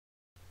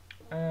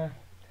Uh,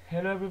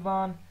 Hello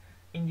everyone.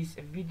 In this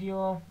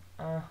video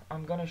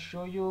I'm gonna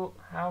show you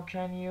how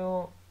can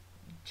you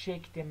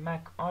check the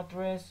MAC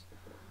address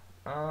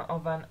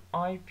of an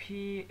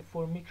IP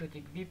for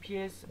MikroTik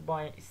VPS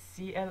by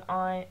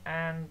CLI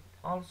and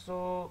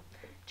also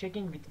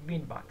checking with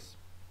Winbox.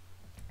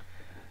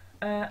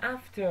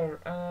 After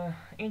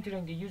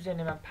entering the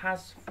username and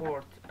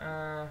password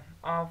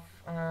of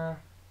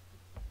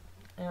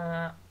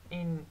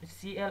in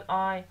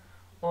CLI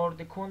or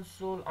the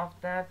console of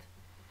that,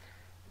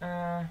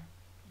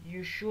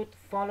 you should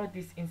follow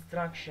this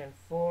instruction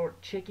for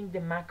checking the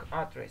MAC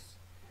address.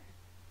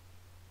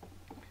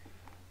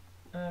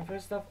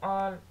 First of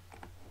all,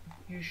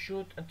 you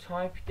should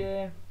type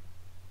the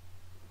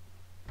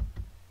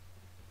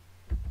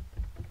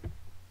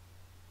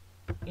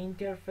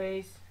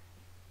interface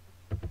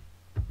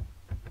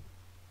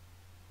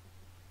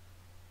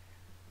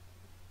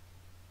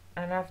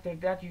and after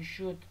that you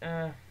should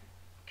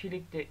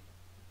click the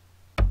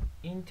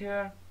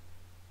enter,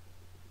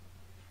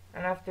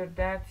 and after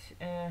that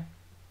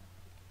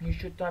you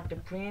should type the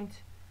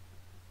print,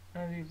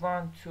 and we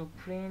want to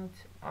print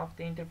of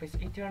the interface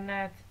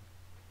Ethernet,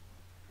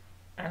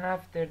 and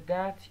after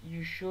that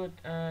you should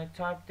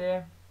type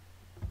the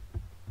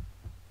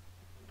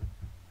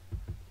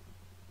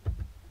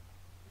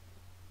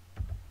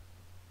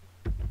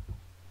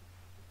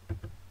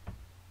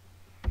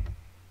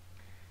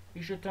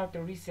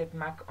reset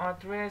MAC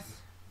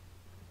address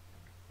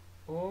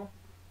or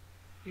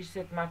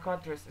reset MAC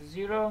address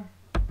 0,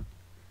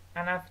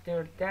 and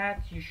after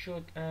that you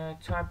should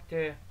type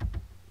the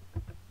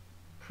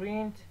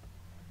print,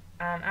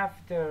 and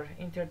after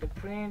enter the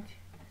print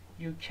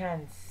you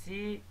can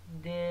see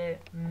the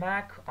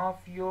MAC of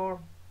your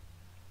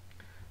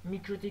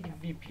MikroTik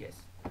VPS.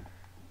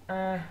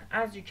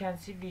 As you can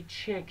see, we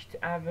checked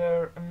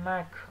our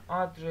MAC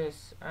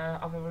address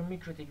of our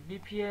MikroTik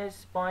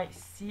VPS by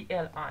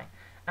CLI,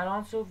 and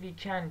also we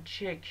can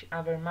check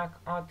our MAC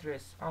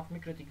address of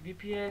MikroTik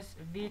VPS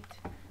with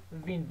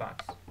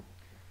Winbox.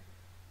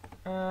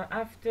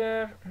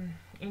 After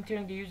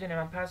entering the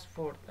username and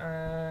password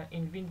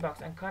in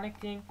Winbox and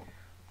connecting,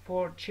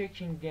 for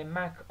checking the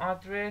MAC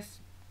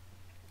address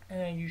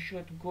you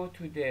should go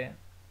to the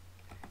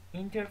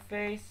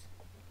interface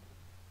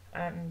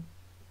and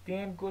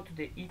then go to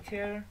the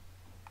ether,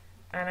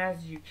 and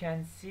as you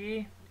can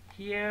see,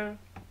 here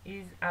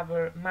is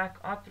our MAC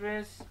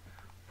address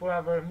for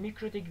our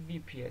MikroTik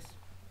VPS.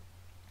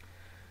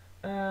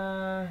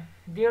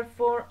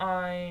 Therefore,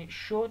 I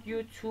showed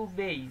you two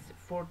ways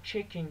for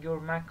checking your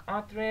MAC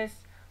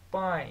address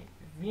by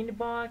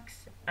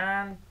Winbox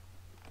and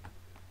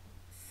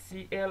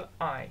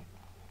CLI.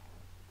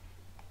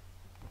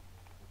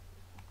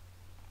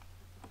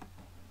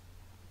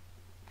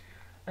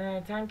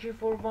 Thank you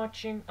for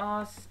watching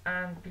us,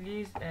 and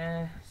please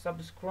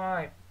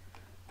subscribe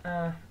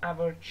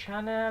our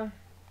channel,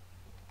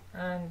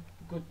 and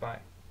goodbye.